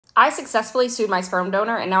I successfully sued my sperm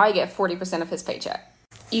donor, and now I get 40% of his paycheck.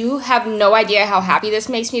 You have no idea how happy this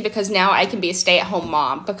makes me, because now I can be a stay-at-home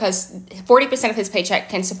mom, because 40% of his paycheck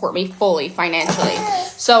can support me fully financially.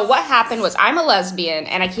 So what happened was, I'm a lesbian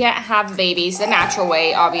and I can't have babies the natural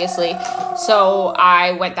way, obviously. So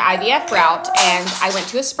I went the IVF route, and I went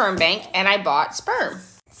to a sperm bank and I bought sperm.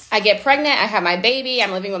 I get pregnant, I have my baby,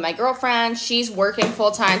 I'm living with my girlfriend, she's working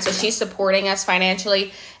full-time, so she's supporting us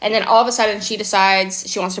financially, and then all of a sudden she decides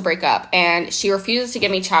she wants to break up, and she refuses to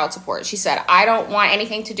give me child support. She said, I don't want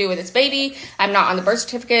anything to do with this baby, I'm not on the birth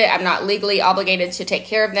certificate, I'm not legally obligated to take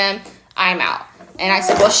care of them, I'm out. And I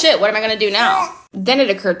said, well shit, what am I gonna do now? Then it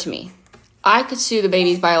occurred to me, I could sue the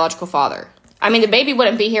baby's biological father. I mean, the baby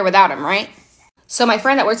wouldn't be here without him, right? So my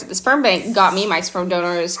friend that works at the sperm bank got me my sperm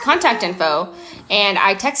donor's contact info, and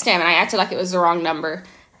I texted him and I acted like it was the wrong number.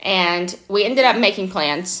 And we ended up making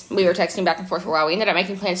plans. We were texting back and forth for a while. We ended up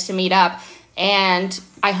making plans to meet up, and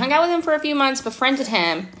I hung out with him for a few months, befriended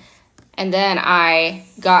him, and then I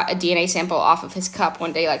got a DNA sample off of his cup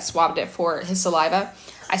one day, like swabbed it for his saliva.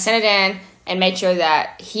 I sent it in and made sure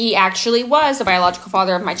that he actually was the biological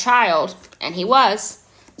father of my child, and he was.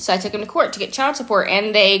 So I took him to court to get child support,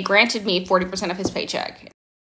 and they granted me 40% of his paycheck.